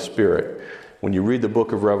out of the Spirit. When you read the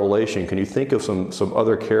book of Revelation, can you think of some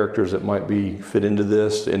other characters that might be fit into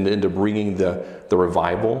this and into bringing the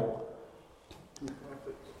revival?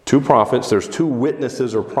 2 prophets. There's 2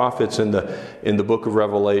 witnesses or prophets in the book of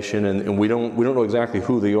Revelation, and we don't know exactly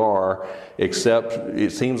who they are, except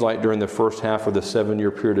it seems like during the first half of the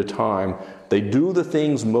 7-year period of time, they do the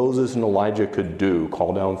things Moses and Elijah could do,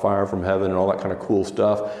 call down fire from heaven and all that kind of cool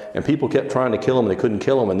stuff. And people kept trying to kill them, and they couldn't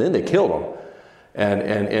kill them, and then they killed them.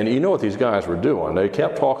 And you know what these guys were doing. They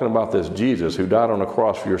kept talking about this Jesus who died on the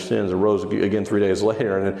cross for your sins and rose again 3 days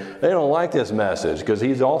later. And they don't like this message because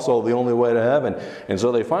he's also the only way to heaven. And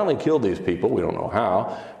so they finally killed these people. We don't know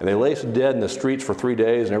how. And they lay dead in the streets for 3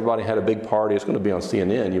 days, and everybody had a big party. It's going to be on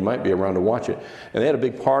CNN. You might be around to watch it. And they had a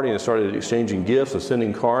big party and started exchanging gifts and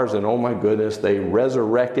sending cards. And oh my goodness, they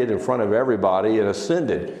resurrected in front of everybody and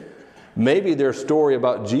ascended. Maybe their story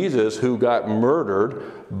about Jesus who got murdered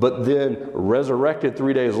but then resurrected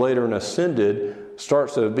 3 days later and ascended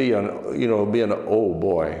starts to be oh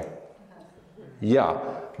boy. Yeah,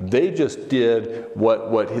 they just did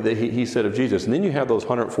what he said of Jesus. And then you have those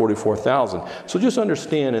 144,000. So just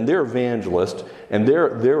understand, and they're evangelists, and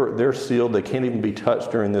they're sealed. They can't even be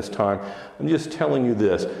touched during this time. I'm just telling you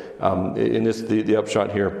this, and this the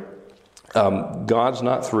upshot here. God's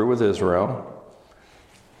not through with Israel.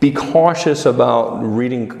 Be cautious about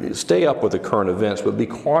reading, stay up with the current events, but be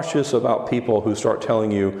cautious about people who start telling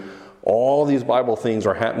you all these Bible things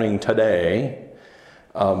are happening today.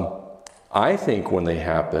 I think when they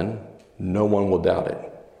happen, no one will doubt it.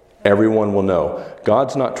 Everyone will know.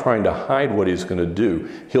 God's not trying to hide what he's going to do.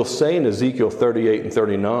 He'll say in Ezekiel 38 and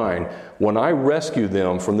 39, when I rescue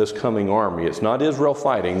them from this coming army, it's not Israel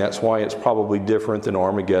fighting, that's why it's probably different than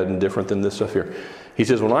Armageddon, different than this stuff here. He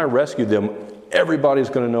says, when I rescue them, everybody's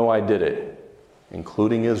going to know I did it,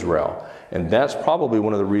 including Israel. And that's probably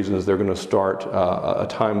one of the reasons they're going to start a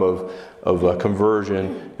time of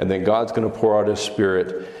conversion, and then God's going to pour out his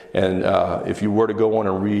Spirit. And if you were to go on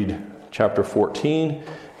and read chapter 14,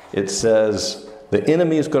 it says the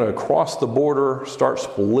enemy is going to cross the border, start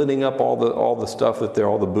splitting up all the stuff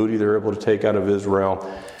all the booty they're able to take out of Israel,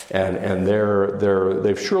 and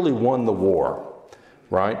they've surely won the war,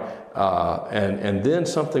 right? And then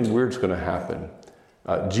something weird's going to happen.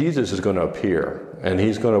 Jesus is going to appear, and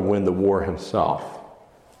he's going to win the war himself.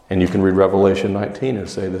 And you can read Revelation 19 and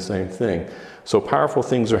say the same thing. So powerful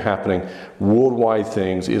things are happening, worldwide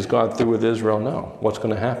things. Is God through with Israel? No. What's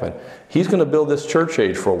going to happen? He's going to build this church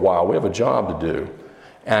age for a while. We have a job to do.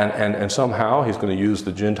 And somehow he's going to use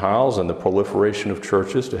the Gentiles and the proliferation of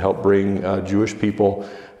churches to help bring Jewish people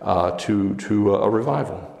to a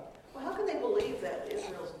revival. Well, how can they believe that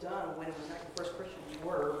Israel's done when it was like the first Christians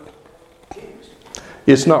were Jews?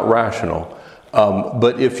 It's not rational.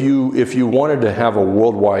 But if you wanted to have a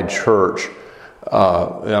worldwide church,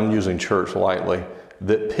 and I'm using church lightly,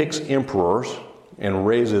 that picks emperors and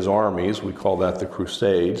raises armies, we call that the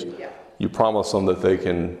Crusades. Yeah. You promise them that they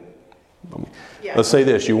can, let's say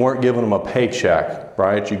this, you weren't giving them a paycheck,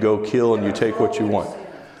 right? You go kill and you take what you want.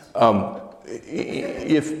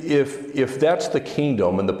 If that's the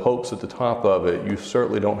kingdom and the Pope's at the top of it, you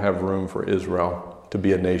certainly don't have room for Israel to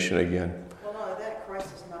be a nation again. Well, no, that Christ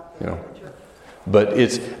is not the You know. church. But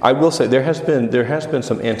I will say, there has been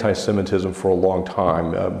some anti-Semitism for a long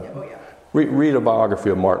time. Oh, yeah. Read a biography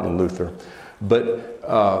of Martin Luther. But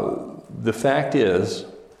the fact is,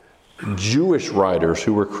 Jewish writers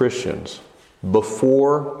who were Christians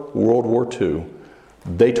before World War II,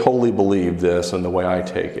 they totally believed this in the way I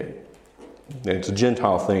take it. And it's a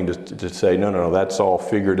Gentile thing to say, no, that's all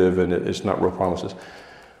figurative and it's not real promises.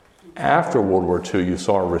 After World War II, you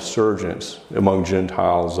saw a resurgence among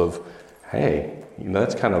Gentiles of, hey,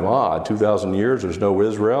 that's kind of odd. 2,000 years, there's no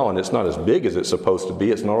Israel, and it's not as big as it's supposed to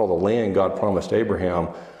be. It's not all the land God promised Abraham.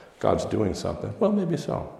 God's doing something. Well, maybe so.